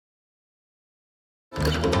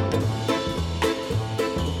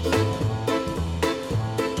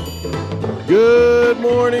Good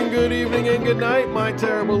morning, good evening, and good night, my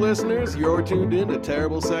terrible listeners. You're tuned in to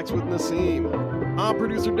Terrible Sex with Naseem. I'm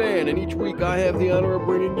producer Dan, and each week I have the honor of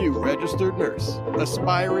bringing you registered nurse,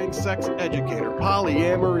 aspiring sex educator,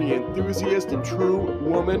 polyamory enthusiast, and true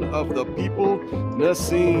woman of the people,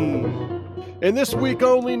 Naseem. And this week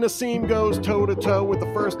only, Naseem goes toe-to-toe with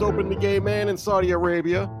the first openly gay man in Saudi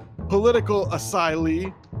Arabia, political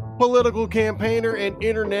asylee, political campaigner, and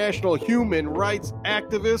international human rights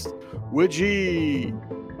activist, Wajeeh.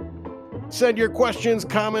 Send your questions,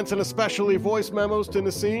 comments, and especially voice memos to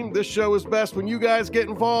Naseem. This show is best when you guys get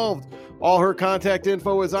involved. All her contact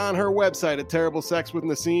info is on her website at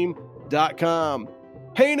terriblesexwithnaseem.com.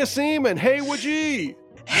 Hey Naseem and hey Wajeeh.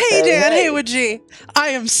 Hey Dan, hey Wajeeh. I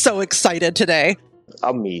am so excited today.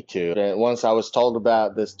 Me too. Once I was told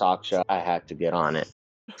about this talk show, I had to get on it.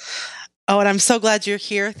 Oh, and I'm so glad you're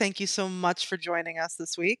here. Thank you so much for joining us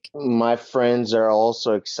this week. My friends are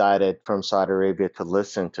also excited from Saudi Arabia to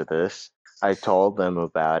listen to this. I told them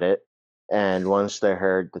about it. And once they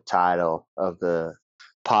heard the title of the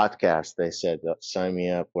podcast, they said, sign me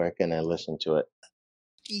up. Where can I listen to it?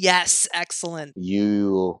 Yes, excellent.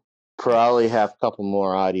 You probably have a couple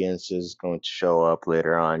more audiences going to show up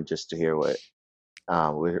later on just to hear what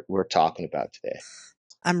we're talking about today.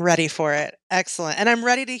 I'm ready for it. Excellent. And I'm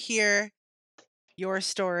ready to hear your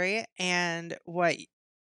story and what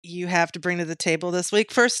you have to bring to the table this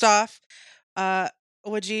week. First off,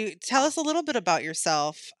 would you tell us a little bit about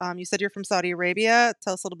yourself? You said you're from Saudi Arabia.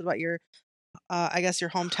 Tell us a little bit about your,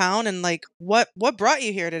 your hometown and like what brought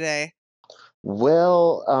you here today?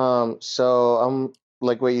 Well, so I'm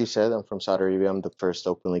like what you said, I'm from Saudi Arabia. I'm the first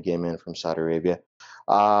openly gay man from Saudi Arabia.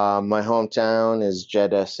 My hometown is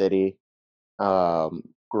Jeddah City.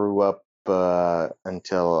 Grew up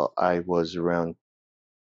until I was around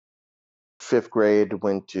 5th grade,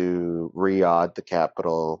 went to Riyadh, the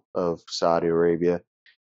capital of Saudi Arabia.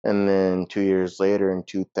 And then 2 years later, in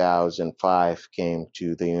 2005, came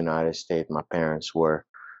to the United States. My parents were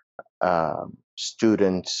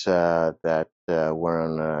students that were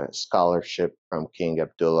on a scholarship from King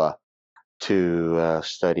Abdullah to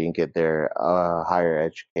study and get their higher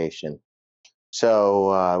education. So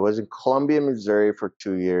I was in Columbia, Missouri for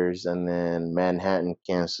 2 years, and then Manhattan,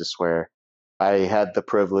 Kansas, where I had the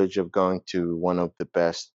privilege of going to one of the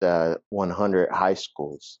best 100 high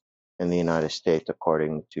schools in the United States,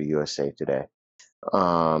 according to USA Today.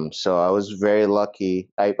 So I was very lucky.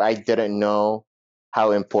 I didn't know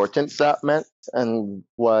how important that meant and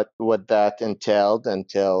what that entailed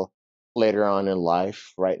until later on in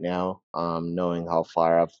life. Right now, knowing how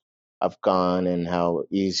far I've gone and how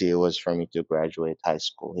easy it was for me to graduate high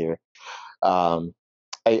school here.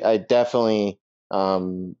 I definitely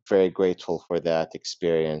very grateful for that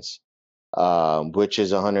experience, which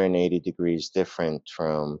is 180 degrees different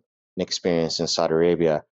from an experience in Saudi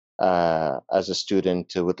Arabia. As a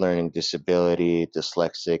student with learning disability,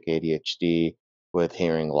 dyslexic, ADHD, with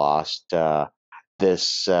hearing loss,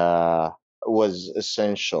 this was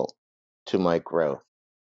essential to my growth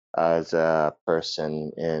as a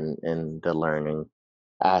person in the learning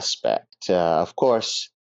aspect. Of course,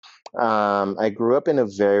 I grew up in a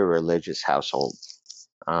very religious household.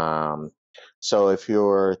 So if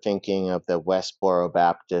you're thinking of the Westboro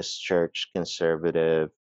Baptist Church, conservative,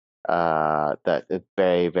 that is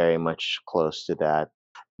very, very much close to that.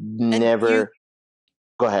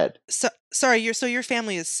 Go ahead. So sorry, your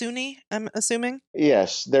family is Sunni, I'm assuming?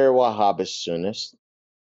 Yes, they're Wahhabist Sunnis.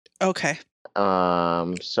 Okay.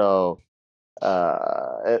 So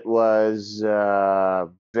it was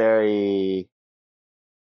very.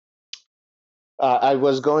 I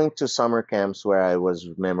was going to summer camps where I was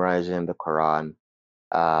memorizing the Quran.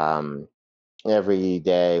 Every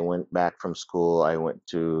day I went back from school, I went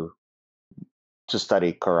to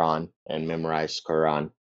study Quran and memorize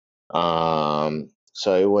Quran.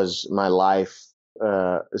 So it was my life.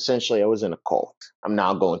 Essentially, I was in a cult. I'm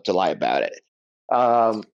not going to lie about it.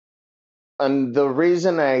 And the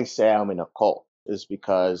reason I say I'm in a cult is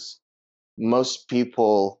because most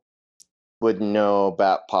people would know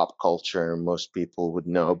about pop culture, and most people would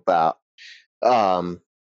know about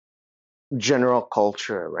general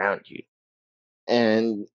culture around you.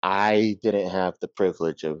 And I didn't have the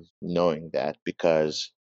privilege of knowing that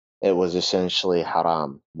because it was essentially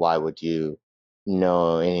haram. Why would you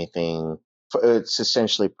know anything? It's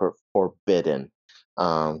essentially forbidden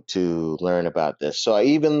to learn about this. So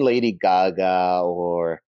even Lady Gaga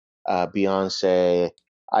or Beyonce,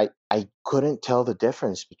 I couldn't tell the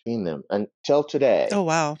difference between them until today. Oh,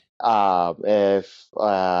 wow. If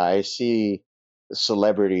I see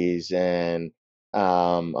celebrities and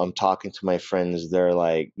I'm talking to my friends. They're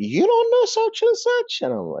like, "You don't know such and such,"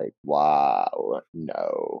 and I'm like, "Wow,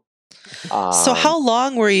 no." So Um, how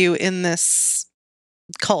long were you in this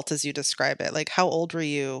cult, as you describe it? Like, how old were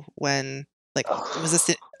you when, like, was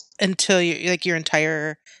this until you, like, your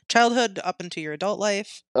entire childhood up into your adult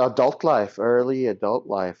life? adult life, early adult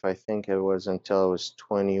life. I think it was until I was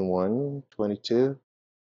 21, 22.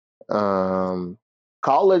 Um,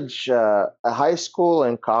 college, high school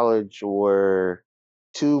and college were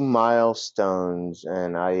two milestones,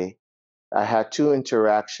 and I had two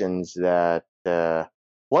interactions that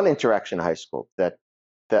one interaction in high school that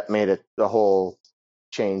made it the whole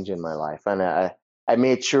change in my life, and I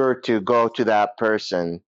made sure to go to that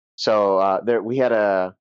person. So there we had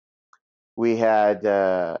an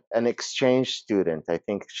exchange student. I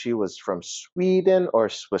think she was from Sweden or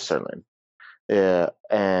Switzerland,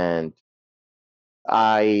 and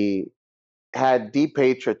I had deep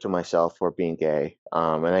hatred to myself for being gay,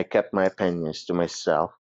 and I kept my opinions to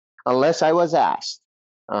myself unless I was asked.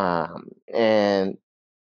 And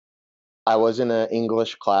I was in an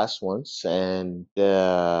English class once, and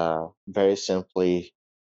very simply,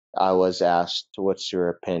 I was asked, "What's your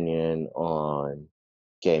opinion on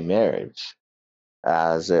gay marriage?"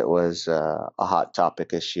 As it was a hot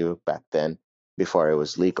topic issue back then before it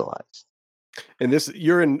was legalized. And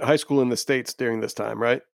you're in high school in the States during this time,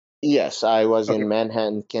 right? Yes, I was Okay. in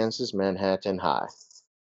Manhattan, Kansas, Manhattan High.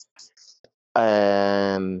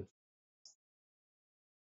 And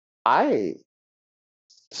I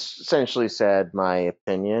essentially said my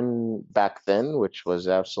opinion back then, which was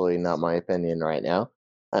absolutely not my opinion right now,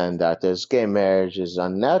 and that is gay marriage is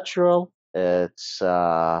unnatural. It's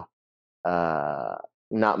uh,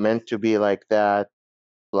 not meant to be like that.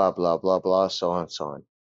 Blah blah blah blah, so on so on.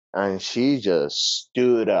 And she just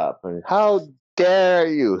stood up and, "How dare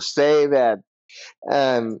you say that?"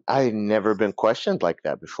 And I'd never been questioned like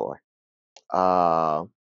that before. Uh,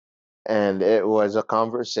 and it was a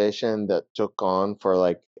conversation that took on for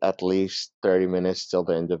like at least 30 minutes till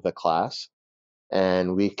the end of the class,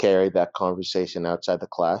 and we carried that conversation outside the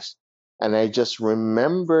class. And I just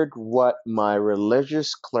remembered what my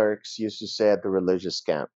religious clerks used to say at the religious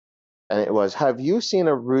camp, and it was, "Have you seen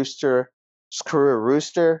a rooster screw a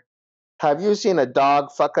rooster? Have you seen a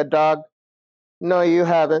dog fuck a dog? No, you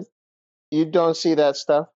haven't. You don't see that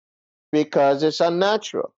stuff because it's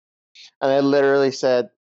unnatural." And I literally said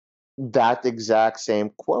that exact same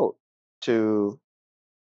quote to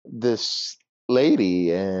this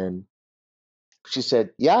lady, and she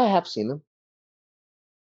said, "Yeah, I have seen them."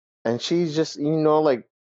 And she's just, like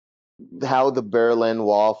how the Berlin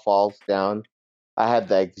Wall falls down. I had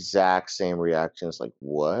the exact same reactions. Like,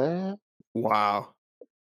 what? Wow.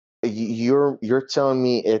 You're telling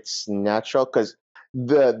me it's natural? Because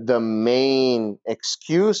the main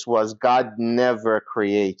excuse was God never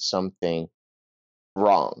creates something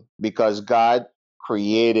wrong, because God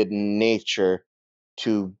created nature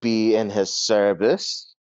to be in His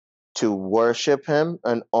service, to worship Him,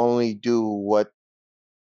 and only do what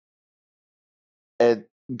it,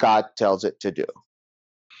 God tells it to do.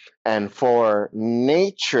 And for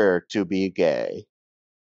nature to be gay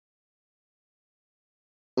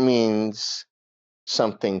means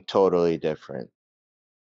something totally different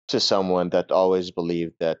to someone that always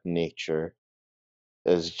believed that nature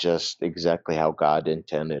is just exactly how God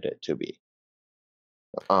intended it to be.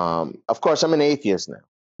 Of course, I'm an atheist now,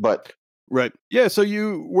 but Right. Yeah. So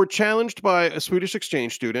you were challenged by a Swedish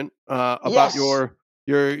exchange student about yes, your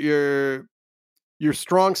your your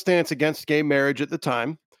strong stance against gay marriage at the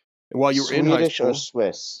time, while you were in high Swedish or school.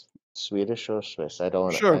 Swiss, Swedish or Swiss. I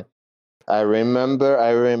don't know. Sure. I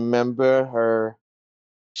remember her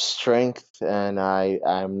strength, and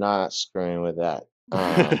I'm not screwing with that.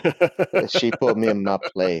 She put me in my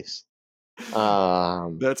place.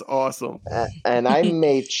 Um, That's awesome. and I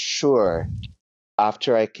made sure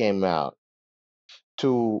after I came out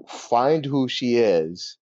to find who she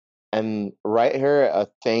is and write her a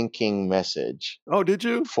thanking message Oh, did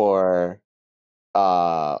you? for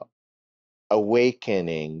uh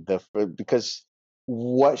awakening because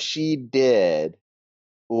what she did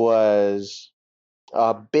was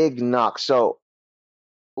a big knock. So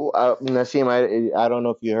Nassim, I don't know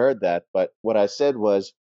if you heard that, but what I said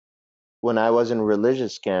was, when I was in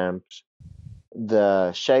religious camps,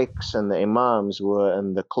 the sheikhs and the imams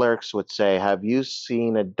and the clerks would say, "Have you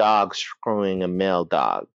seen a dog screwing a male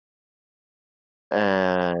dog?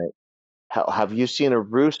 And have you seen a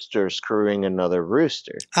rooster screwing another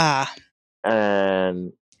rooster?" Ah,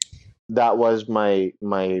 And that was my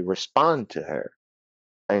response to her.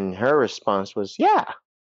 And her response was, "Yeah,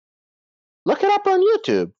 look it up on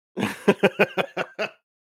YouTube."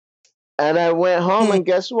 And I went home, Hmm. and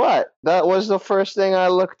guess what? That was the first thing I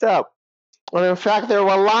looked up. And in fact, there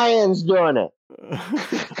were lions doing it.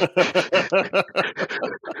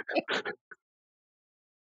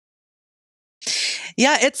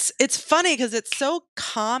 Yeah, it's funny because it's so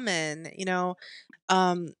common,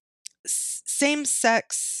 same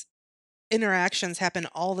sex interactions happen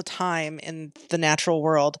all the time in the natural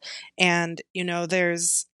world, and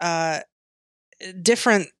there's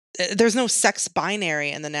different. There's no sex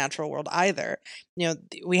binary in the natural world either.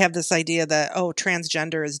 We have this idea that, oh,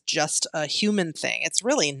 transgender is just a human thing. It's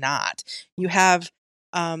really not. You have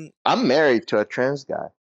I'm married to a trans guy.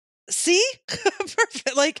 see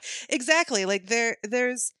perfect, like exactly, like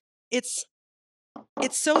there's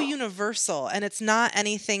it's so universal, and it's not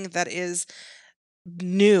anything that is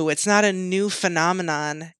new. It's not a new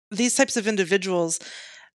phenomenon. These types of individuals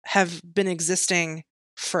have been existing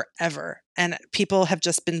forever, and people have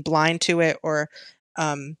just been blind to it, or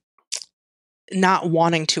um, not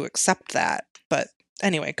wanting to accept that. But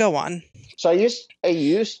anyway, go on. So I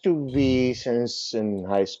used to be, since in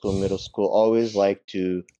high school, middle school, always like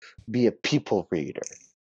to be a people reader.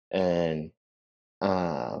 And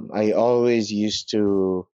I always used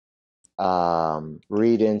to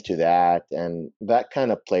read into that, and that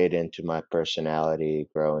kind of played into my personality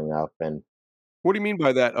growing up. And What do you mean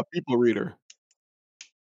by that? A people reader?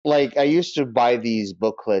 like I used to buy these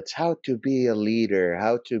booklets, how to be a leader,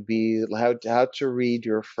 how to read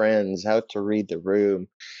your friends, how to read the room.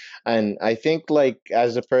 And I think, like,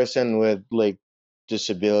 as a person with like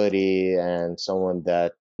disability and someone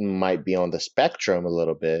that might be on the spectrum a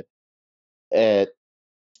little bit, it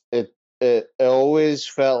it it always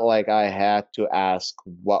felt like I had to ask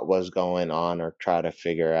what was going on, or try to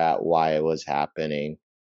figure out why it was happening,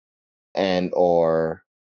 and or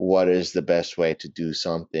what is the best way to do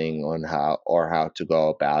something, on how to go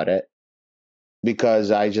about it,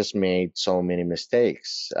 because I just made so many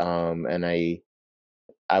mistakes. And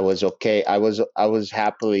I was okay. I was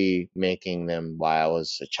happily making them while I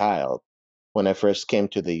was a child. When I first came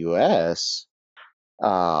to the US,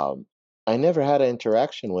 I never had an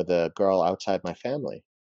interaction with a girl outside my family.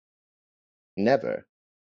 Never.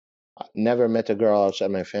 Never met a girl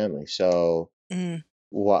outside my family. So Mm.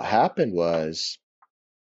 what happened was,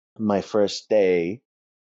 my first day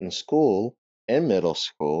in school, in middle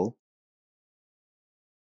school,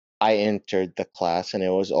 I entered the class and it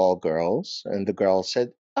was all girls, and the girls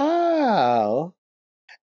said, "Oh."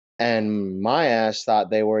 And my ass thought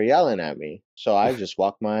they were yelling at me. So I just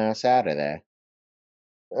walked my ass out of there.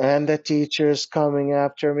 And the teacher's coming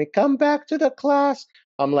after me, "Come back to the class."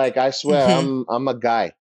 I'm like, "I swear, Hmm. I'm a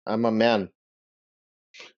guy. I'm a man."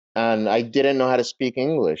 And I didn't know how to speak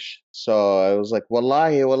English. So I was like,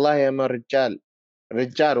 "Wallahi, wallahi, I'm a rijal.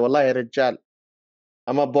 Rijal, wallahi, rijal.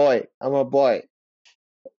 I'm a boy. I'm a boy."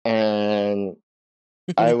 And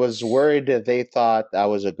I was worried that they thought I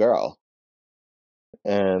was a girl.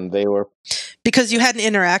 And they were, Because you hadn't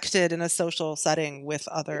interacted in a social setting with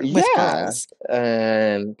yeah. girls,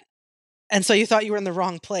 And and so you thought you were in the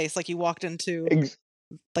wrong place, like you walked into ex-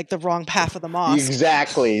 like the wrong half of the mosque.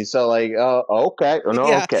 exactly. So, like, okay. Oh, no,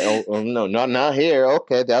 Yeah. okay. Oh, no, not here.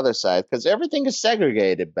 Okay, the other side. Because everything is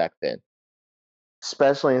segregated back then,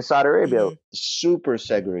 especially in Saudi Arabia, Hmm. super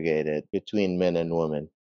segregated between men and women.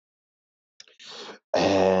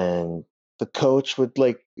 And the coach would,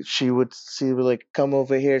 like, she would like, "Come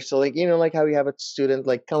over here." So, like, like how you have a student,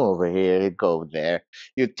 like, "Come over here," he'd go over there.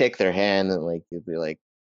 You'd take their hand, and like you'd be like,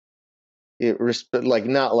 like,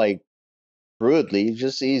 not like rudely,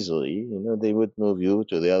 just easily. They would move you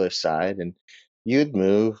to the other side, and you'd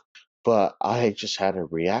move. But I just had to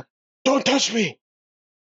react. "Don't touch me!"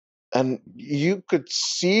 And you could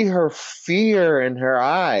see her fear in her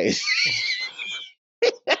eyes.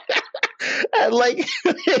 And like,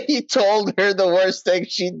 he told her the worst thing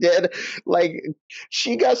she did. Like,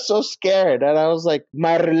 she got so scared, and I was like,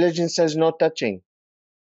 "My religion says no touching."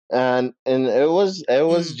 And it was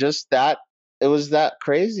Mm. just that, it was that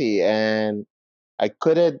crazy. And I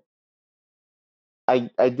couldn't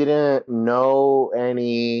I didn't know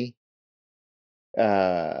any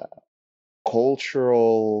uh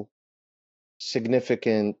cultural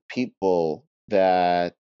significant people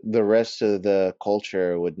that the rest of the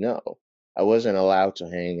culture would know. I wasn't allowed to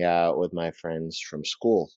hang out with my friends from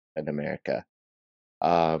school in America.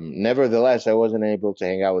 Nevertheless, I wasn't able to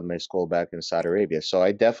hang out with my school back in Saudi Arabia, so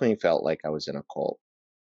I definitely felt like I was in a cult.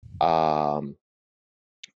 Um,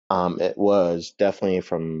 it was definitely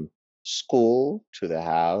from school to the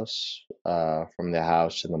house, from the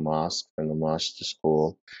house to the mosque, from the mosque to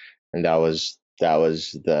school, and that was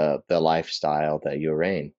the lifestyle that you were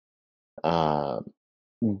in. Um,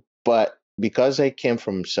 but because I came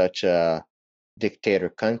from such a dictator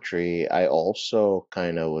country, I also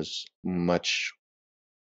kind of was much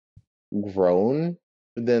grown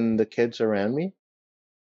than the kids around me.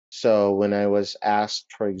 So when I was asked,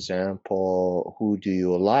 for example, who do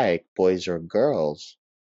you like, boys or girls?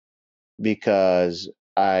 Because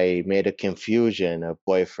I made a confusion of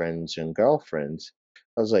boyfriends and girlfriends.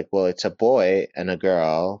 I was like, well, it's a boy and a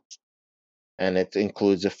girl, and it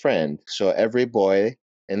includes a friend. So every boy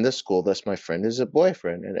in the school that's my friend is a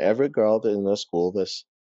boyfriend, and every girl in the school that's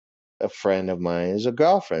a friend of mine is a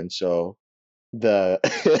girlfriend. So the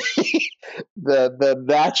the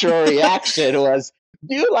natural reaction was,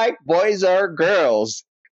 do you like boys or girls?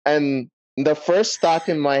 And the first thought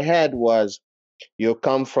in my head was, you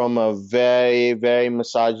come from a very, very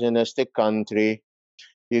misogynistic country.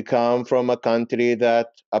 You come from a country that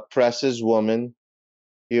oppresses women.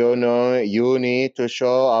 You know, you need to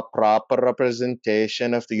show a proper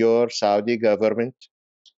representation of your Saudi government,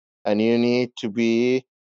 and you need to be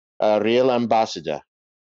a real ambassador.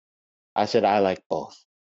 I said, I like both.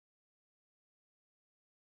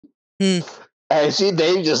 Hmm. And see,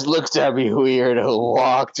 Dave just looked at me weird and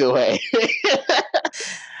walked away.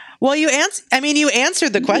 Well, you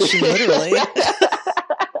answered the question literally.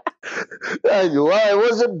 Well, it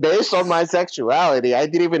wasn't based on my sexuality. I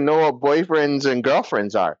didn't even know what boyfriends and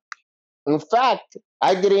girlfriends are. In fact,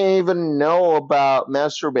 I didn't even know about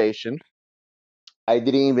masturbation. I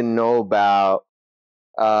didn't even know about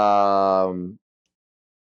um,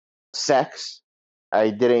 sex.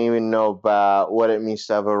 I didn't even know about what it means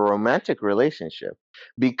to have a romantic relationship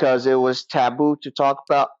because it was taboo to talk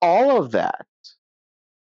about all of that.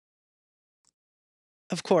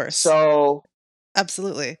 Of course. So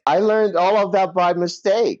Absolutely. I learned all of that by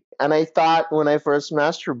mistake. And I thought when I first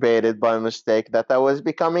masturbated by mistake that I was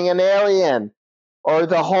becoming an alien or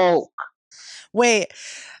the Hulk. Wait,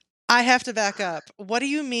 I have to back up. What do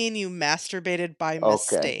you mean you masturbated by Okay.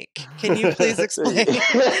 mistake? Can you please explain?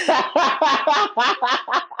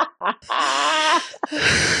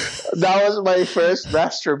 That was my first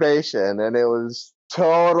masturbation, and it was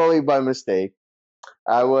totally by mistake.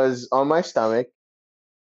 I was on my stomach,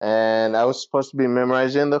 and I was supposed to be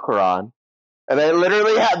memorizing the Quran, and I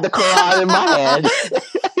literally had the Quran in my head,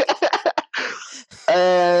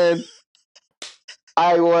 and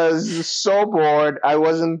I was so bored. I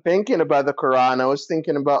wasn't thinking about the Quran. I was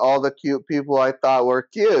thinking about all the cute people I thought were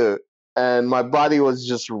cute, and my body was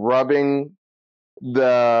just rubbing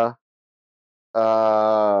the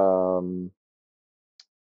um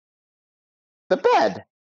the bed,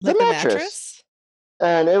 the Like the mattress. mattress?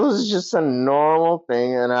 And it was just a normal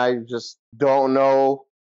thing, and I just don't know.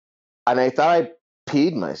 And I thought I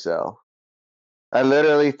peed myself. I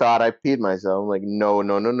literally thought I peed myself. I'm like, no,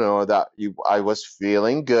 no, no, no. I was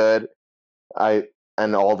feeling good. I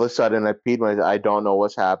and all of a sudden I peed myself. I don't know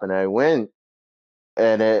what's happened. I went,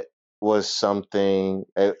 and it was something.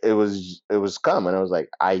 It was cum, and I was like,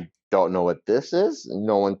 I don't know what this is.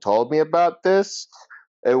 No one told me about this.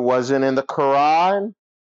 It wasn't in the Quran.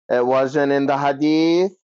 It wasn't in the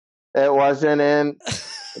Hadith. It wasn't in.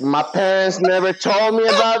 My parents never told me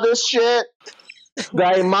about this shit.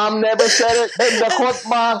 My mom never said it in the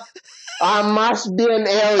khutbah. I must be an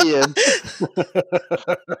alien.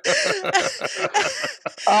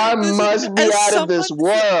 I Listen, must be out of this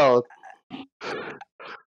world.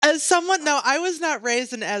 as someone, no, I was not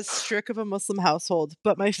raised in as strict of a Muslim household,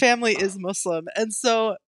 but my family is Muslim. And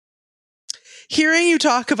so hearing you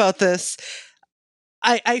talk about this,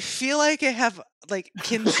 I feel like I have like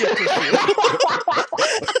kinship with you.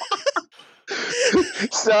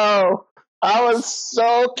 So I was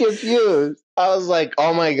so confused. I was like,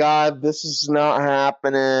 oh my God, this is not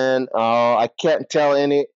happening. Oh, I can't tell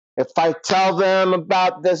any. If I tell them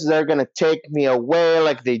about this, they're going to take me away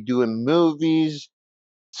like they do in movies.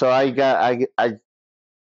 So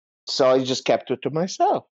so I just kept it to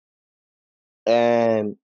myself.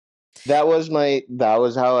 And that was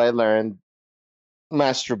how I learned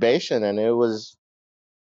masturbation. And it was,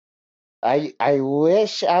 I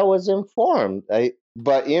wish I was informed.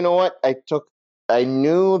 But you know what? I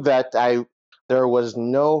knew that there was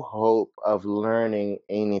no hope of learning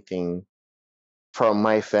anything from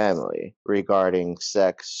my family regarding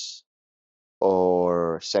sex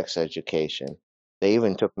or sex education. They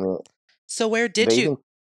even took me. So where did They you even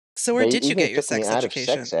so where they did you even get your took me sex out of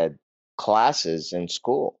education? sex ed classes in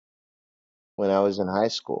school when I was in high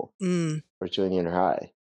school Mm. or junior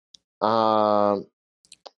high. Um,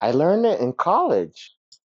 I learned it in college.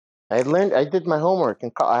 I did my homework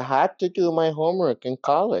I had to do my homework in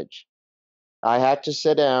college. I had to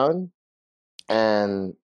sit down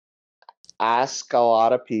and ask a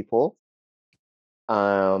lot of people.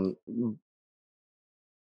 Um,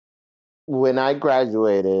 when I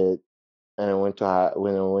graduated and when I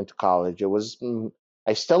went to college,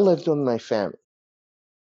 I still lived with my family.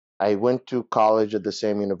 I went to college at the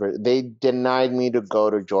same university. They denied me to go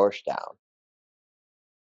to Georgetown.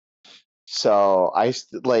 So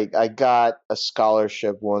I got a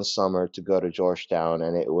scholarship one summer to go to Georgetown,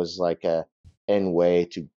 and it was like a end way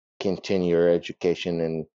to continue your education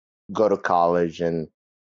and go to college, and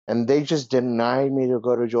they just denied me to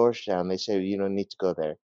go to Georgetown. They said you don't need to go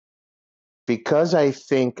there because I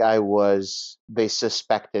think they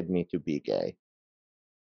suspected me to be gay.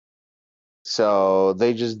 So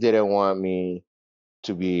they just didn't want me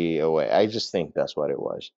to be away. I just think that's what it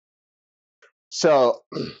was. So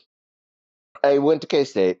I went to K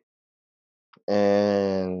State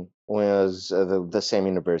and was the same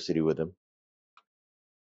university with him,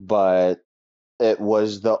 but it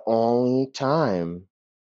was the only time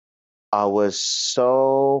I was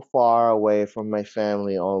so far away from my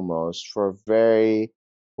family almost for a very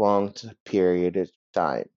long period of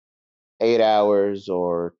time, 8 hours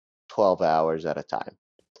or 12 hours at a time.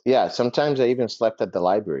 Yeah, sometimes I even slept at the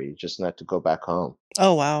library just not to go back home.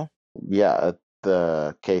 Oh, wow. Yeah, at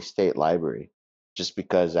the K State library, just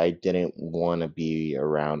because I didn't want to be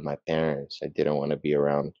around my parents. I didn't want to be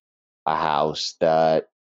around a house that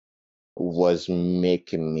was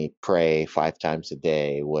making me pray 5 times a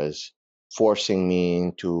day, was forcing me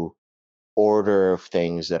into order of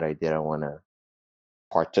things that I didn't want to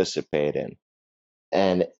participate in.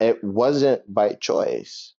 And it wasn't by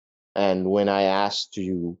choice. And when I asked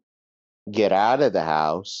to get out of the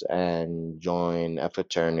house and join a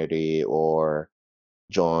fraternity or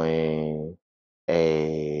join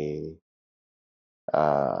a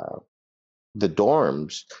uh, the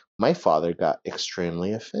dorms, my father got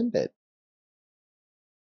extremely offended.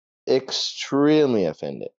 Extremely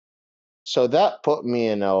offended. So that put me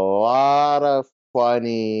in a lot of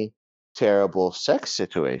funny, terrible sex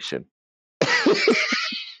situation.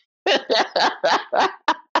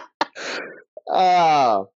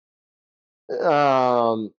 uh,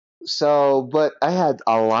 um, but I had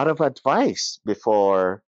a lot of advice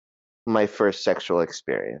before my first sexual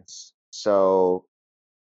experience. So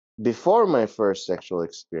before my first sexual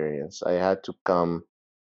experience, I had to come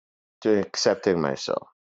to accepting myself.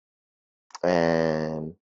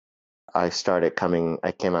 And I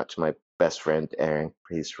came out to my best friend, Aaron.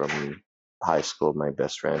 He's from high school, my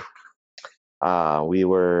best friend. We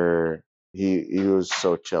were, he was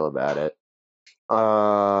so chill about it.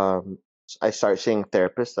 Um, I started seeing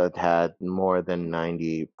therapists. I'd had more than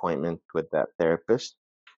 90 appointments with that therapist.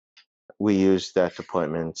 We used that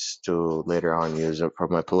appointments to later on use it for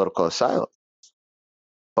my political asylum.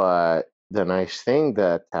 But the nice thing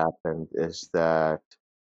that happened is that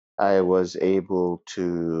I was able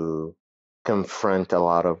to confront a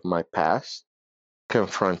lot of my past,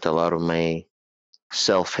 confront a lot of my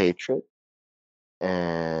self hatred,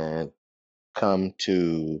 and come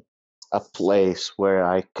to a place where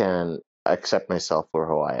I can accept myself for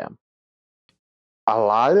who I am. A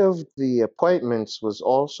lot of the appointments was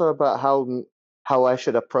also about how I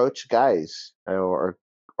should approach guys or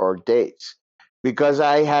dates because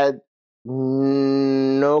I had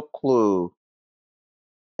no clue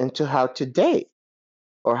into how to date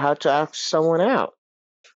or how to ask someone out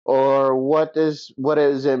or what does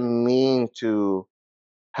it mean to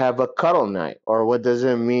have a cuddle night or what does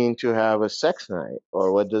it mean to have a sex night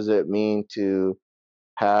or what does it mean to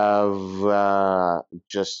have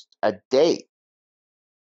just a date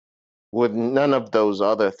with none of those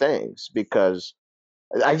other things because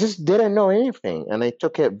I just didn't know anything and I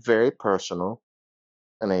took it very personal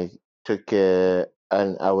and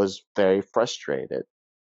I was very frustrated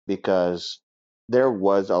because there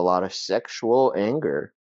was a lot of sexual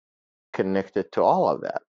anger connected to all of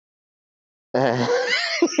that.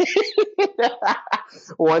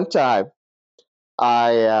 One time,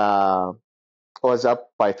 I was up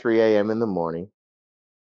by 3 a.m. in the morning,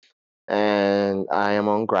 and I am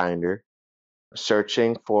on Grinder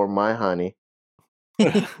searching for my honey,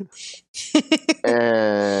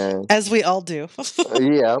 and As we all do.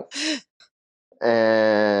 yeah,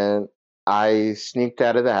 and I sneaked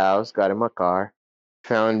out of the house, got in my car,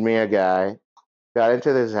 found me a guy, got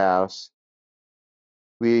into this house.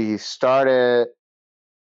 We started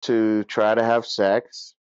to try to have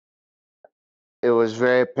sex. It was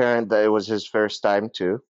very apparent that it was his first time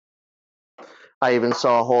too. I even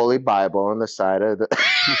saw a holy Bible on the side of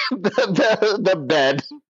the bed.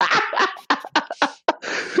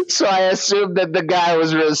 So I assumed that the guy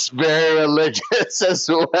was very religious as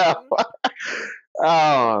well.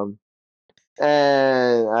 um,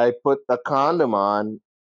 and I put the condom on,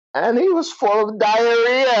 and he was full of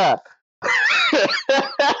diarrhea.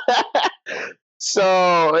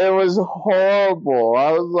 So it was horrible.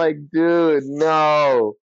 I was like, dude,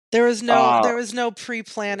 no. There was no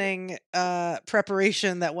pre-planning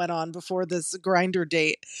preparation that went on before this grinder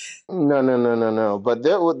date. No. But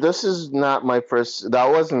this is not my first. That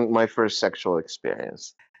wasn't my first sexual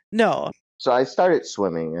experience. No. So I started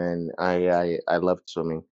swimming, and I loved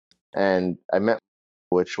swimming, and I met,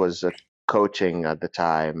 which was coaching at the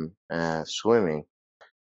time, swimming,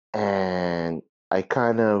 and I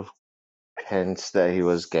kind of hints that he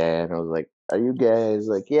was gay, and I was like, "Are you gay?" He's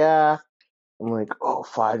like, "Yeah." I'm like, "Oh,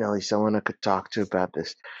 finally, someone I could talk to about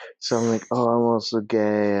this." So I'm like, "Oh, I'm also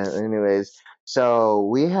gay." Anyways, so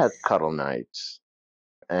we had cuddle nights,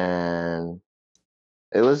 and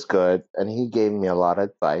it was good, and he gave me a lot of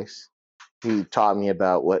advice. He taught me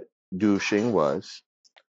about what douching was.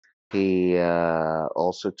 He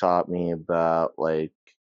also taught me about like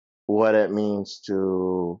what it means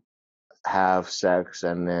to have sex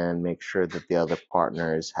and then make sure that the other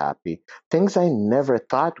partner is happy. Things I never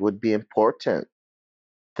thought would be important.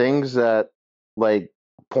 Things that like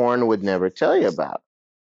porn would never tell you about.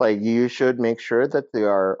 Like you should make sure that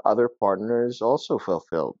their other partners also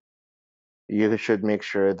fulfilled. You should make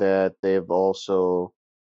sure that they've also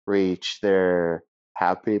reached their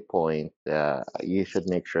happy point. You should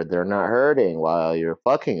make sure they're not hurting while you're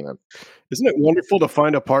fucking them. Isn't it wonderful to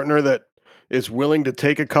find a partner that is willing to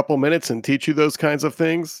take a couple minutes and teach you those kinds of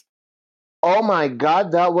things? Oh my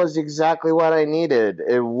God, that was exactly what I needed.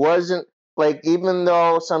 It wasn't like, even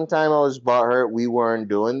though sometimes I was butthurt, we weren't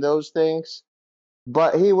doing those things.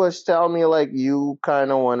 But he was telling me, like, you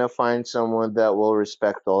kind of want to find someone that will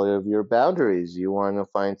respect all of your boundaries. You want to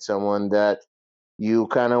find someone that you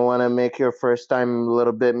kind of want to make your first time a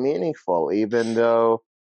little bit meaningful, even though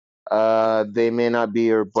they may not be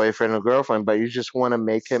your boyfriend or girlfriend, but you just want to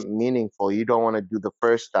make it meaningful. You don't want to do the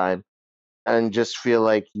first time and just feel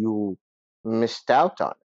like you missed out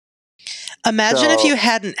on it. Imagine if you So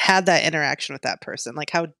hadn't had that interaction with that person,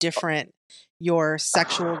 like how different your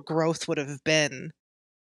sexual growth would have been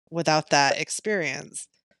without that experience.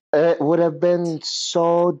 it would have been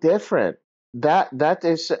so different.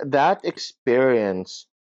 That experience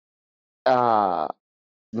uh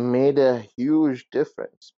made a huge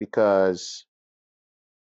difference because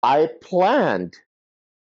I planned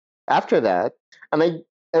after that, and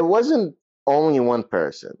it wasn't only one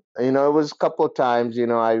person. You know, it was a couple of times. You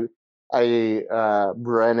know, I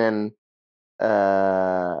Brennan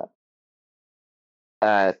uh,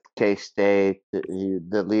 at K State,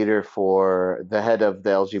 the leader for the head of the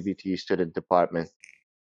LGBT student department.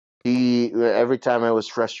 He every time I was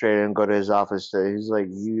frustrated and go to his office, he's like,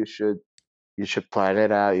 you should plan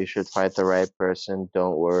it out. You should find the right person.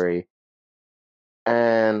 Don't worry.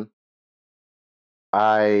 And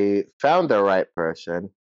I found the right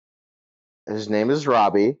person. His name is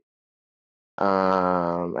Robbie.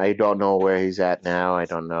 I don't know where he's at now. I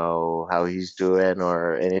don't know how he's doing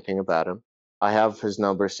or anything about him. I have his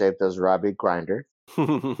number saved as Robbie Grinder.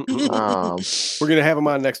 We're Um, gonna have him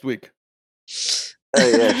on next week.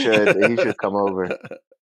 yeah, he should come over.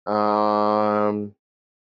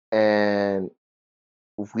 And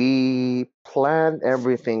we planned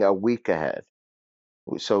everything a week ahead.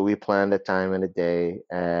 So we planned a time and a day,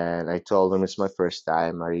 and I told him it's my first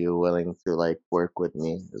time. Are you willing to like work with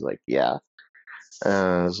me? He was like, yeah. And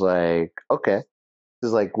I was like, okay.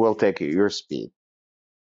 He's like, we'll take it your speed.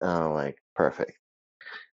 And I'm like, perfect.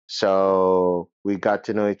 So we got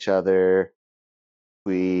to know each other.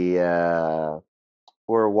 We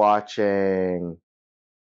were watching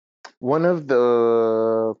one of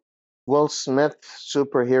the Will Smith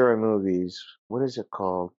superhero movies. What is it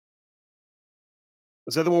called?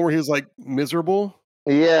 Is that the one where he was like miserable?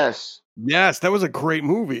 Yes, Yes, that was a great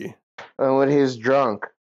movie. when he's drunk.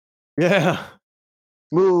 Yeah.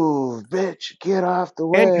 Move, bitch, get off the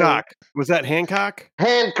way. Hancock. Was that Hancock?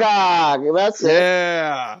 Hancock, that's it.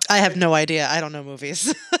 Yeah. I have no idea. I don't know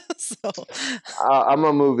movies. So I'm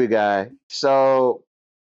a movie guy. So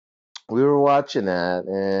we were watching that,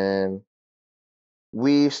 and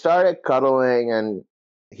we started cuddling, and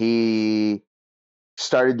he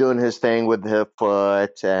started doing his thing with his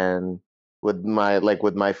foot and with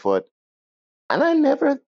my foot, and I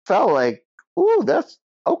never felt like, ooh, that's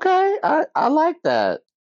okay. I like that.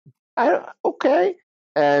 I okay.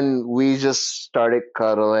 And we just started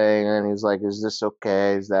cuddling, and he's like, "Is this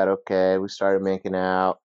okay? Is that okay?" We started making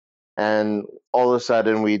out, and all of a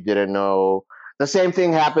sudden, we didn't know. The same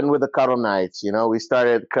thing happened with the cuddle nights. You know, we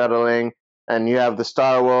started cuddling, and you have the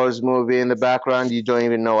Star Wars movie in the background. You don't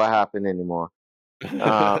even know what happened anymore.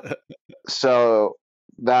 Uh, so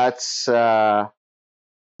that's uh,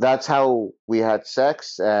 that's how we had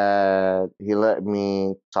sex. He let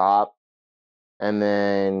me top, and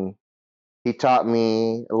then he taught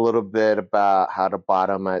me a little bit about how to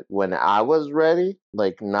bottom it when I was ready,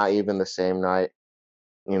 like not even the same night,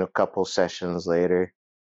 couple sessions later,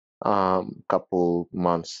 couple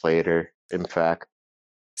months later, in fact.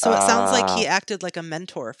 So it sounds like he acted like a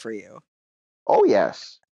mentor for you. Oh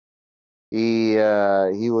yes. He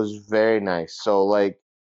was very nice. So like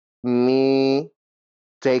me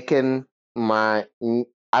taking I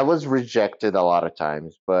was rejected a lot of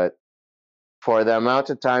times, but for the amount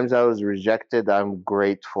of times I was rejected, I'm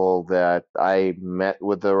grateful that I met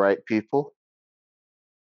with the right people.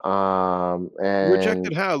 Rejected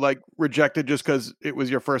And how? Like rejected just because it was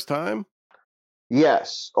your first time?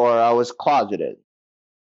 yes, or I was closeted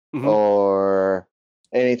Hmm. or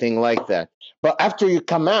anything like that. But after you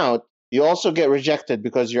come out, you also get rejected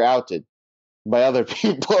because you're outed by other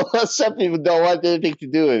people. Some people don't want anything to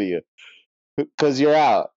do with you because you're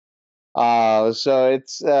out. So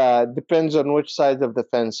it's depends on which side of the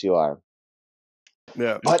fence you are.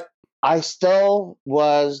 Yeah. But I still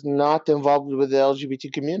was not involved with the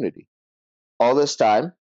LGBT community. All this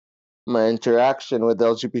time, my interaction with the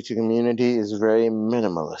LGBT community is very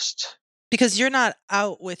minimalist. Because you're not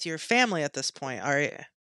out with your family at this point, are you?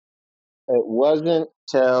 It wasn't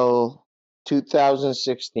till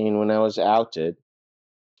 2016 when I was outed,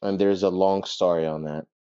 and there's a long story on that.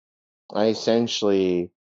 I essentially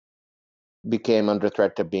became under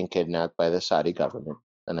threat of being kidnapped by the Saudi government,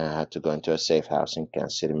 and I had to go into a safe house in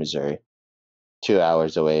Kansas City, Missouri, 2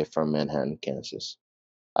 hours away from Manhattan, Kansas.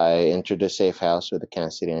 I entered a safe house with the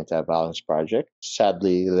Kansas City Anti-Violence Project.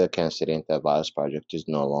 Sadly, the Kansas City Anti-Violence Project is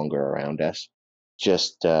no longer around us.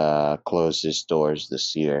 Just closed its doors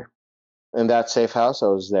this year. In that safe house, I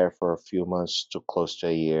was there for a few months to close to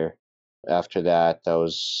a year. After that, I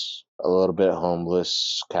was a little bit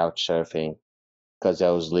homeless, couch surfing, because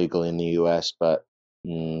I was legal in the US, but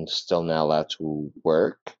still not allowed to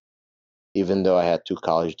work, even though I had 2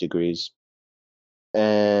 college degrees.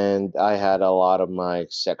 And I had a lot of my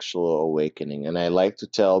sexual awakening. And I like to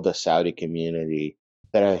tell the Saudi community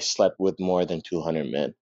that I slept with more than 200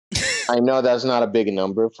 men. I know that's not a big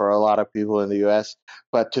number for a lot of people in the US,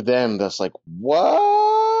 but to them, that's like, what?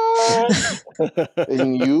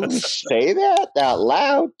 And you say that out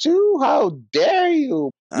loud too? How dare you?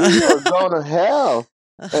 You are going to hell.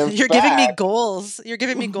 In You're giving me fact, goals. You're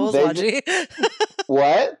giving me goals, they Wajeeh.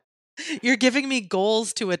 what? You're giving me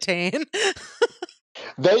goals to attain.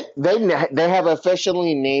 They have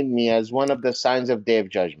officially named me as one of the signs of Day of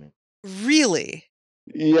Judgment. Really?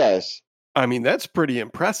 Yes. I mean, that's pretty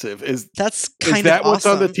impressive. That's Is kind of that what's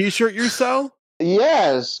on the awesome. t-shirt you sell?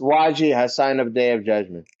 Yes, Wajeeh has sign of Day of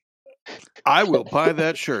Judgment. I will buy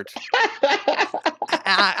that shirt.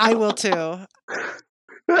 I will too.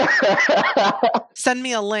 Send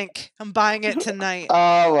me a link. I'm buying it tonight.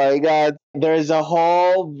 Oh my god. There's a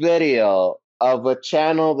whole video of a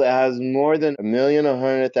channel that has more than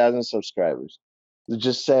 1,100,000 subscribers.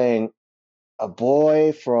 Just saying a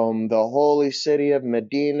boy from the holy city of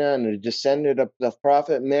Medina and a descendant of the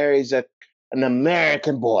Prophet marries an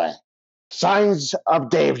American boy. Signs of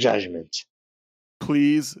Day of Judgment.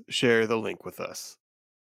 Please share the link with us.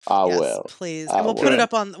 I Yes, will. please. I And we'll put it will.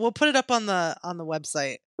 up on the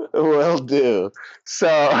website. Will do.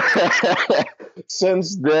 So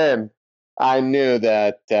since then, I knew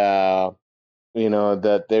that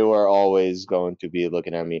that they were always going to be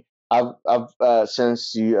looking at me. I've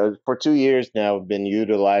since for 2 years now, I've been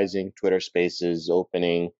utilizing Twitter Spaces,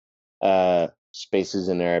 opening spaces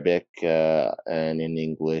in Arabic and in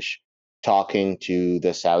English, talking to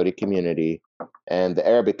the Saudi community and the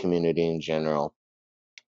Arabic community in general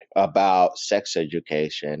about sex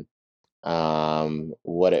education,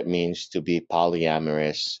 what it means to be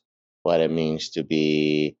polyamorous, what it means to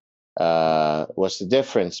be, what's the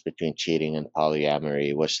difference between cheating and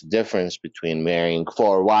polyamory, what's the difference between marrying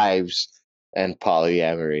 4 wives and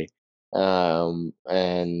polyamory,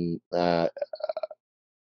 and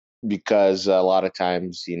because a lot of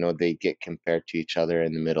times, they get compared to each other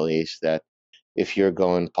in the Middle East that if you're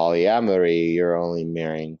going polyamory, you're only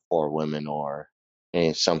marrying 4 women or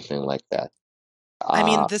something like that. I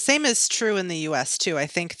mean, Uh, the same is true in the US too. I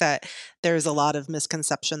think that there's a lot of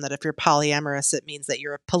misconception that if you're polyamorous, it means that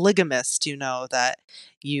you're a polygamist, that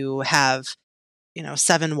you have,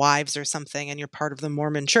 7 wives or something and you're part of the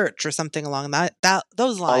Mormon church or something along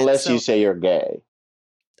those lines. unless you So say you're gay.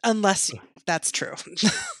 unless that's true.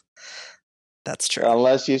 That's true.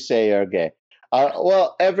 Unless you say you're gay.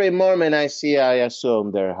 Well, every Mormon I see, I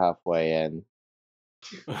assume they're halfway in.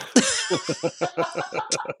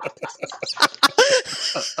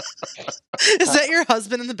 Is that your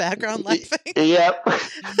husband in the background laughing? Yep.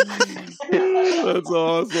 That's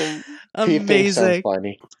awesome. He thinks I'm Amazing.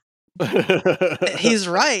 funny. He's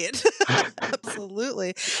right.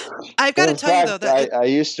 Absolutely. I've got to In tell you, though, fact, that I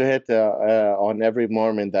used to hit on every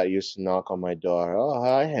Mormon that used to knock on my door. Oh,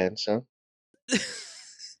 hi, handsome.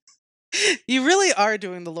 you really are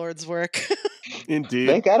doing the Lord's work. Indeed.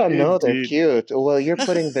 They gotta know they're Indeed. cute. Well, you're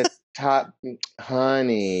putting the tie,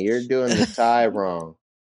 honey. You're doing the tie wrong.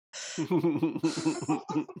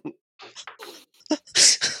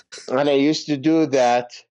 And I used to do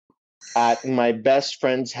that at my best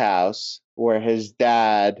friend's house, where his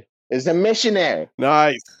dad is a missionary.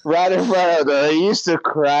 Nice. Right in front of them. I used to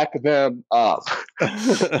crack them up.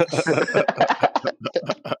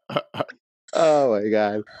 Oh my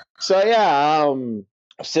god. So yeah,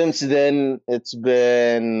 since then it's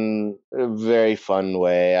been a very fun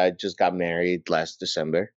way. I just got married last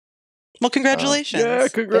December. Well, congratulations. Yeah,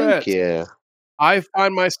 congrats. Thank you. I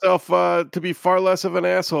find myself to be far less of an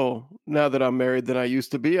asshole now that I'm married than I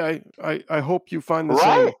used to be. I hope you find the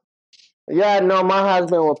Right? same. Yeah, no, my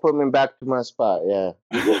husband will put me back to my spot. Yeah.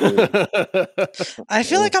 I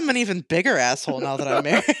feel like I'm an even bigger asshole now that I'm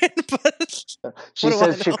married. But She what do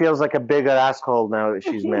I says she know? feels like a bigger asshole now that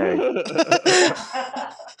she's married.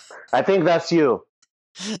 I think that's you.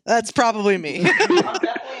 That's probably me. I'm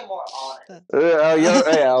definitely more honest.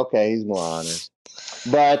 Yeah, okay, he's more honest.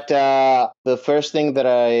 But the first thing that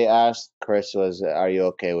I asked Chris was, "Are you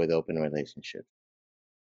okay with open relationships?"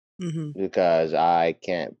 Mhm. Because I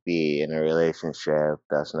can't be in a relationship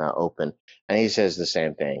that's not open, and he says the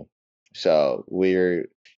same thing. So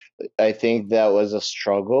I think that was a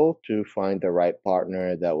struggle to find the right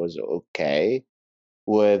partner that was okay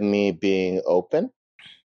with me being open,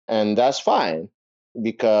 and that's fine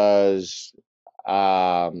because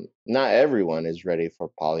not everyone is ready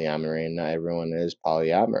for polyamory and not everyone is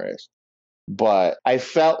polyamorous. But I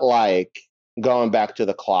felt like going back to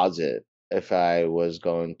the closet if I was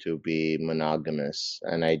going to be monogamous,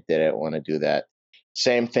 and I didn't want to do that.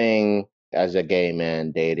 Same thing as a gay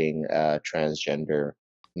man dating a transgender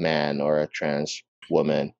man or a trans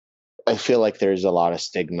woman. I feel like there's a lot of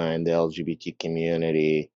stigma in the LGBT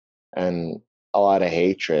community and a lot of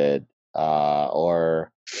hatred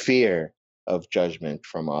or fear of judgment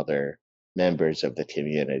from other members of the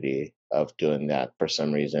community of doing that for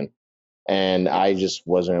some reason. And I just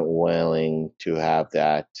wasn't willing to have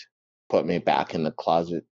that put me back in the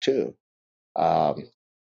closet too. Um,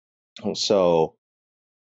 so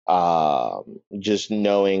just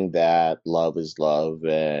knowing that love is love,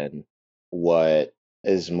 and what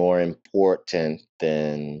is more important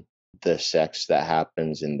than the sex that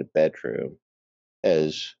happens in the bedroom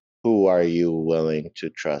is who are you willing to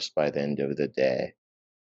trust by the end of the day,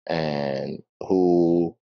 and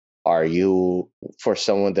who are you, for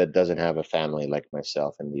someone that doesn't have a family like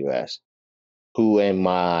myself in the US, who am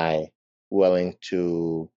I willing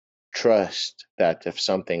to trust that if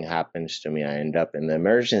something happens to me, I end up in the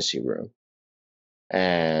emergency room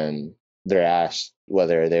and they're asked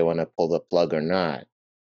whether they want to pull the plug or not.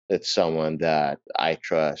 It's someone that I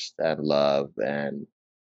trust and love and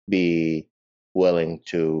be willing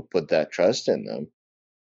to put that trust in them.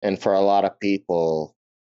 And for a lot of people,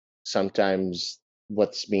 sometimes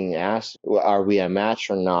what's being asked, are we a match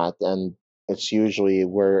or not? And it's usually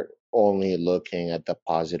we're only looking at the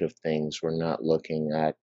positive things. We're not looking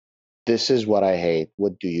at, this is what I hate.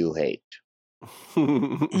 What do you hate?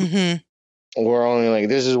 Mhm. We're only like,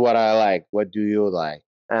 this is what I like. What do you like?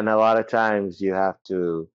 And a lot of times you have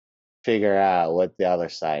to figure out what the other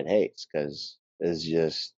side hates, because it's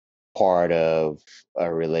just part of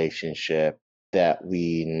a relationship that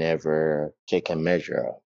we never take a measure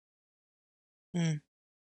of. Mm.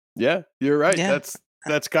 Yeah, you're right. Yeah.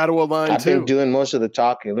 That's got to align I've been too. doing most of the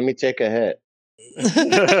talking. Let me take a hit.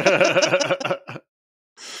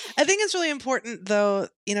 I think it's really important, though.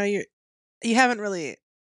 You haven't really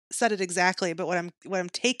said it exactly, but what I'm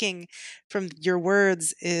taking from your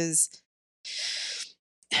words is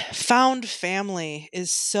found family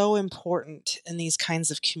is so important in these kinds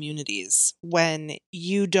of communities when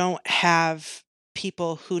you don't have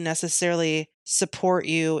people who necessarily support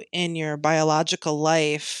you in your biological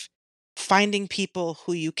life. Finding people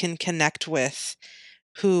who you can connect with,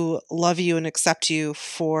 who love you and accept you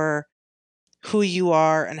for who you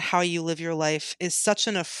are and how you live your life, is such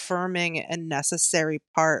an affirming and necessary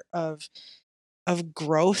part of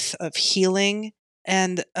growth, of healing,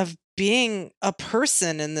 and of being a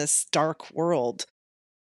person in this dark world.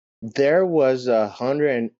 There was a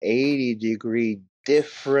 180-degree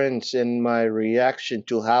difference in my reaction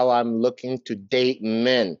to how I'm looking to date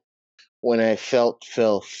men when I felt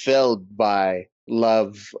fulfilled by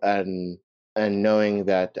love and knowing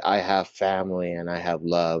that I have family and I have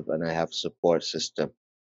love and I have support system.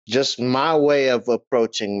 Just my way of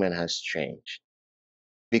approaching men has changed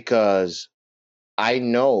because I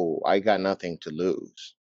know I got nothing to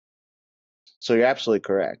lose. So you're absolutely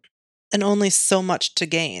correct. And only so much to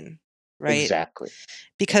gain, right? Exactly.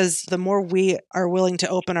 Because the more we are willing to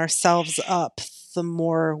open ourselves up, the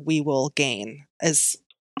more we will gain, is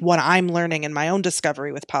what I'm learning in my own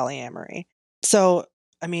discovery with polyamory. So,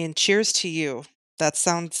 I mean, cheers to you. That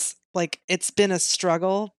sounds like it's been a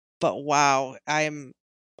struggle, but wow, I'm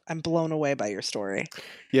blown away by your story.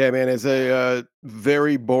 Yeah, man, as a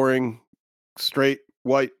very boring, straight,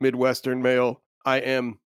 white, Midwestern male, I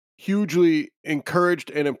am hugely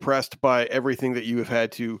encouraged and impressed by everything that you have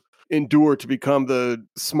had to endure to become the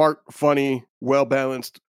smart, funny,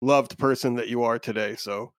 well-balanced, loved person that you are today.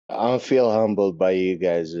 So I feel humbled by you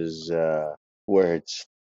guys' words.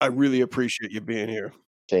 I really appreciate you being here.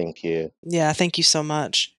 Thank you. Yeah, thank you so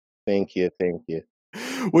much. Thank you. Thank you.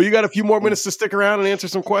 Well, you got a few more minutes to stick around and answer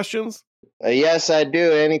some questions? Yes, I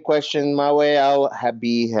do. Any question my way, I'll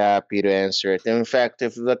be happy to answer it. In fact,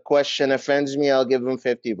 if the question offends me, I'll give them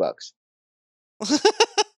 $50.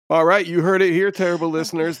 All right, you heard it here, terrible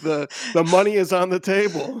listeners. The money is on the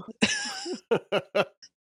table.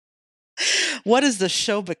 What has the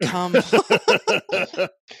show become?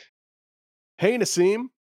 Hey, Nassim,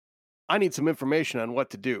 I need some information on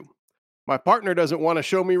what to do. My partner doesn't want to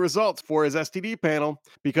show me results for his STD panel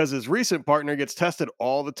because his recent partner gets tested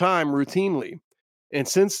all the time routinely. And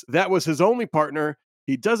since that was his only partner,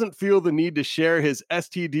 he doesn't feel the need to share his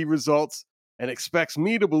STD results and expects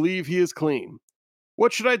me to believe he is clean.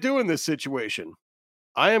 What should I do in this situation?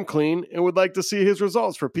 I am clean and would like to see his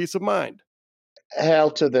results for peace of mind.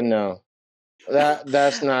 Hell to the no.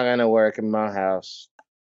 That's not gonna work in my house.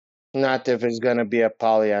 Not if it's gonna be a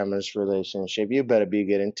polyamorous relationship. You better be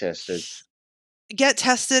getting tested. Get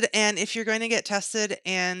tested, and if you're going to get tested,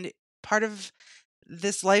 and part of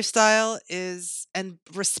this lifestyle is, and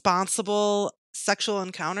responsible sexual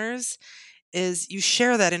encounters, is you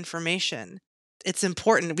share that information. It's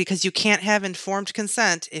important because you can't have informed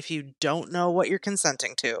consent if you don't know what you're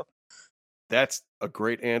consenting to. That's a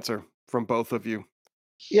great answer from both of you.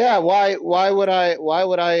 Yeah, why would I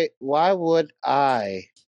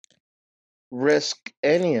risk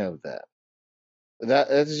any of that?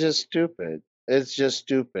 That's just stupid. It's just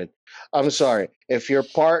stupid. I'm sorry. If your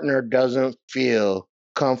partner doesn't feel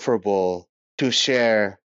comfortable to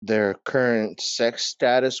share their current sex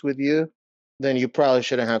status with you, then you probably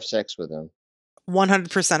shouldn't have sex with them.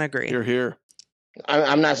 100% agree. You're here.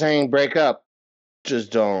 I'm not saying break up.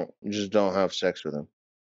 Just don't have sex with them.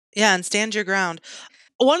 Yeah, and stand your ground.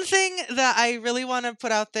 One thing that I really want to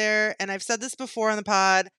put out there, and I've said this before on the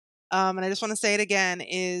pod, and I just want to say it again,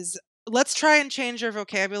 is let's try and change our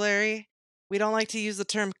vocabulary. We don't like to use the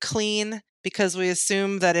term clean because we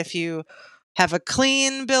assume that if you have a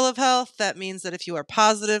clean bill of health, that means that if you are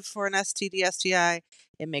positive for an STD, STI,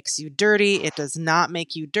 it makes you dirty. It does not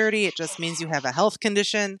make you dirty. It just means you have a health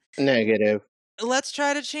condition. Negative. Let's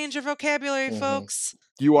try to change our vocabulary, folks.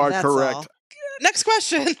 You are That's correct. all. Next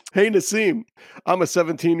question. Hey, Nassim, I'm a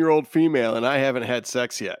 17-year-old female and I haven't had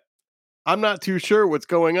sex yet. I'm not too sure what's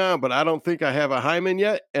going on, but I don't think I have a hymen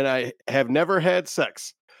yet, and I have never had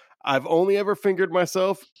sex. I've only ever fingered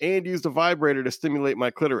myself and used a vibrator to stimulate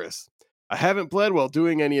my clitoris. I haven't bled while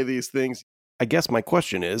doing any of these things. I guess my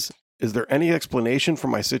question is there any explanation for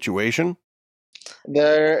my situation?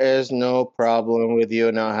 There is no problem with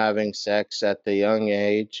you not having sex at the young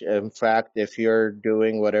age. In fact, if you're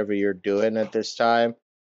doing whatever you're doing at this time,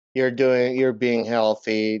 you're being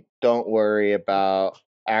healthy. Don't worry about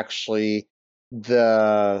actually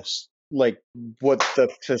like what the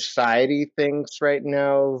society thinks right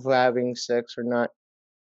now of having sex or not.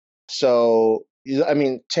 So, I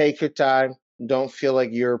mean, take your time. Don't feel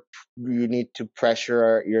like you need to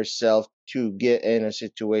pressure yourself to get in a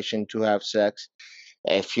situation to have sex.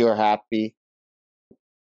 If you're happy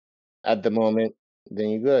at the moment, then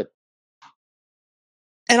you're good.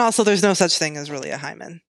 And also, there's no such thing as really a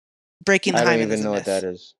hymen. Breaking the I don't hymen even is a know what myth. that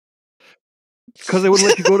is. Because they wouldn't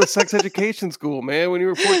let you go to sex education school, man, when you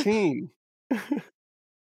were 14.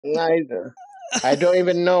 Neither. I don't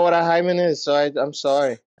even know what a hymen is, so I'm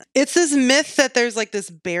sorry. It's this myth that there's like this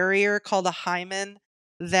barrier called a hymen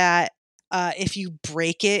that if you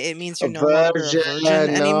break it, it means you're no longer a virgin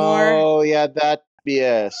anymore. Oh, yeah, that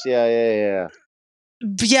BS. Yeah.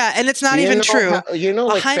 Yeah, and it's not even true.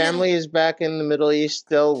 Like families back in the Middle East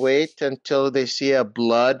still wait until they see a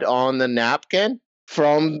blood on the napkin?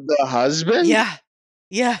 From the husband? Yeah.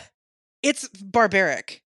 Yeah. It's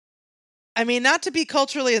barbaric. I mean, not to be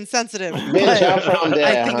culturally insensitive, Bitch, but I'm from there,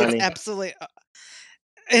 I think honey.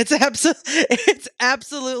 it's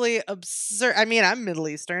absolutely absurd. I mean, I'm Middle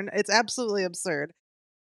Eastern. It's absolutely absurd.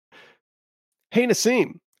 Hey,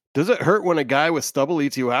 Nassim, does it hurt when a guy with stubble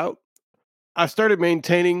eats you out? I started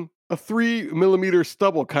maintaining a 3mm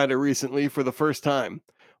stubble kind of recently for the first time.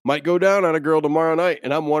 Might go down on a girl tomorrow night,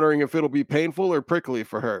 and I'm wondering if it'll be painful or prickly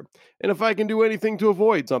for her, and if I can do anything to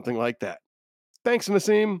avoid something like that. Thanks,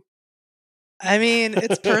 Nassim. I mean,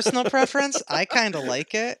 it's personal preference. I kind of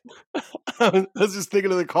like it. I was just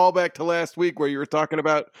thinking of the callback to last week where you were talking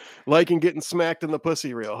about liking getting smacked in the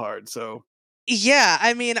pussy real hard. So Yeah,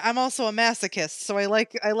 I mean, I'm also a masochist, so I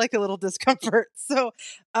like a little discomfort. So,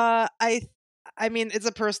 I mean, it's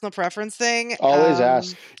a personal preference thing. Always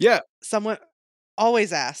ask. yeah, Someone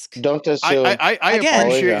always ask. Don't assume. I Again-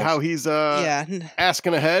 appreciate Always how ask. he's Yeah.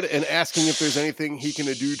 asking ahead and asking if there's anything he can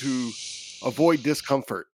do to avoid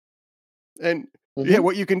discomfort. And yeah, Mhm.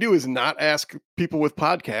 what you can do is not ask people with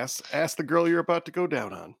podcasts. Ask the girl you're about to go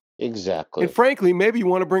down on. Exactly. And frankly, maybe you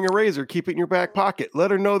want to bring a razor. Keep it in your back pocket. Let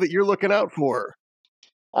her know that you're looking out for her.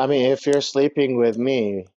 I mean, if you're sleeping with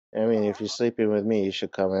me, you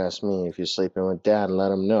should come ask me. If you're sleeping with Dan,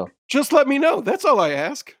 let him know. Just let me know. That's all I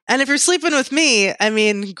ask. And if you're sleeping with me, I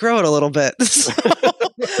mean, grow it a little bit. So,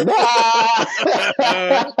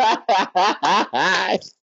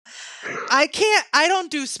 I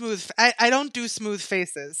don't do smooth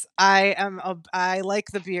faces. I like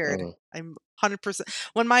the beard. Mm. I'm 100%.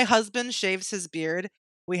 When my husband shaves his beard,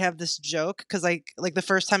 we have this joke because like the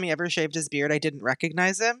first time he ever shaved his beard, I didn't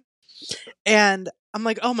recognize him. And I'm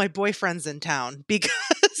like, oh, my boyfriend's in town because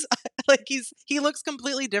like he looks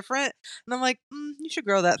completely different. And I'm like, you should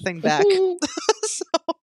grow that thing back. So,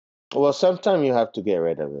 Well, sometimes you have to get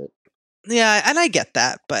rid of it. yeah, and I get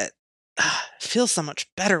that, but it feels so much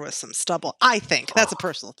better with some stubble. I think that's a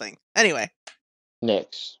personal thing. Anyway,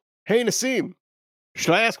 Next. Hey, Nassim,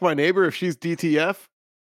 should I ask my neighbor if she's DTF?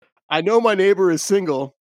 I know my neighbor is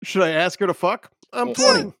single. Should I ask her to fuck? I'm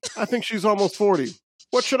 20. I think she's almost 40.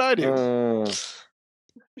 What should I do?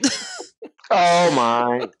 Oh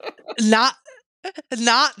my! not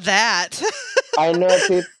that. I know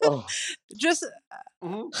people. Oh. Just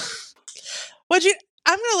Mhm.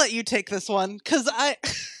 I'm gonna let you take this one because I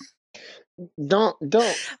Don't do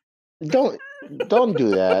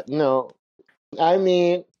that. No, I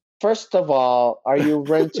mean, first of all, are you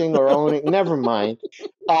renting or owning? Never mind.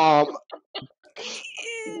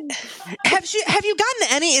 have you gotten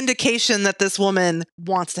any indication that this woman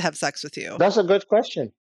wants to have sex with you? That's a good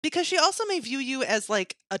question. Because she also may view you as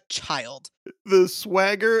like a child. The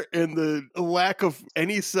swagger and the lack of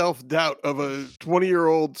any self-doubt of a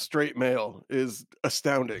 20-year-old straight male is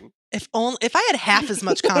astounding. If I had half as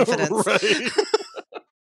much confidence. Right.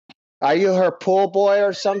 Are you her pool boy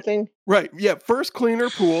or something? Right. Yeah. First clean her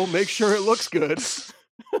pool, make sure it looks good.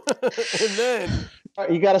 And then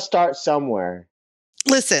You got to start somewhere.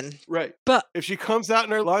 Listen, right. but If she comes out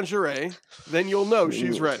in her lingerie, then you'll know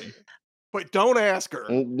she's ready. But don't ask her.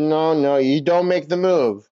 No, you don't make the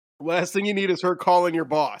move. Last thing you need is her calling your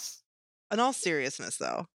boss. in all seriousness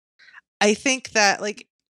though, I think that like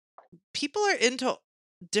people are into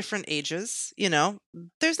different ages, you know.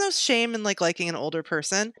 There's no shame in like liking an older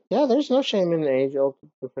person. Yeah, there's no shame in age.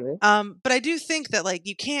 But I do think that like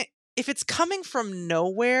you can't, if it's coming from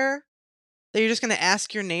nowhere, that you're just going to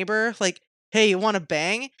ask your neighbor like, "Hey, you want to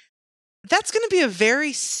bang?" That's going to be a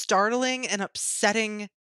very startling and upsetting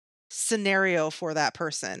scenario for that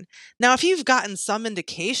person. Now, if you've gotten some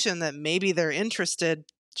indication that maybe they're interested,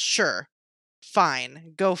 sure,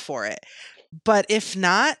 fine, go for it. But if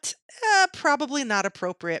not, probably not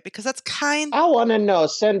appropriate because that's kind. I want to know.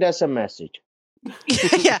 Send us a message.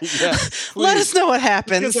 Yeah, let us know what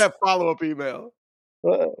happens. Just that follow-up email.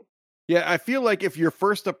 Yeah, I feel like if your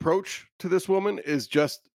first approach to this woman is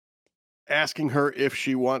just asking her if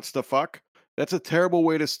she wants to fuck, that's a terrible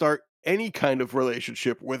way to start any kind of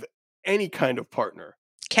relationship with any kind of partner.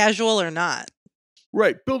 Casual or not.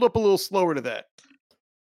 Right. Build up a little slower to that.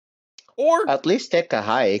 Or At least take a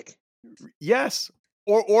hike. yes.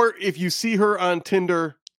 Or if you see her on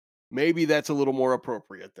Tinder, maybe that's a little more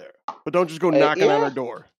appropriate there. But don't just go knocking on her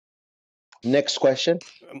door. Next question.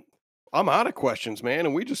 I'm out of questions, man,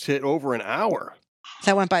 and we just hit over an hour.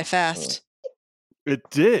 That went by fast. It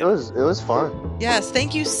did. It was fun. Yes,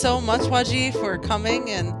 thank you so much, Wajeeh, for coming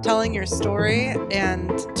and telling your story and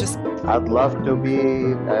just I'd love to be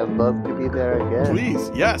there again.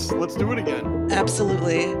 Please, yes, let's do it again.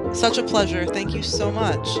 absolutely such a pleasure. Thank you so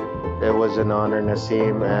much. It was an honor,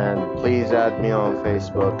 Naseem, and please add me on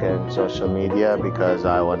Facebook and social media because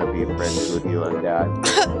I want to be friends with you on that.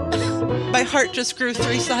 My heart just grew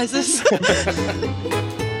 3 sizes.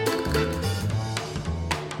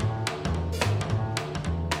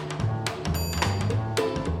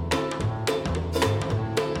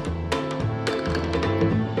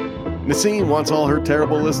 Naseem wants all her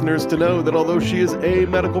terrible listeners to know that although she is a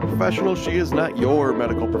medical professional, she is not your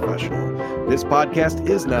medical professional. This podcast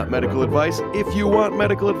is not medical advice. If you want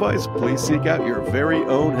medical advice, please seek out your very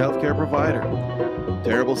own healthcare provider.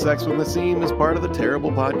 Terrible Sex with Naseem is part of the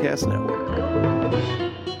Terrible Podcast Network.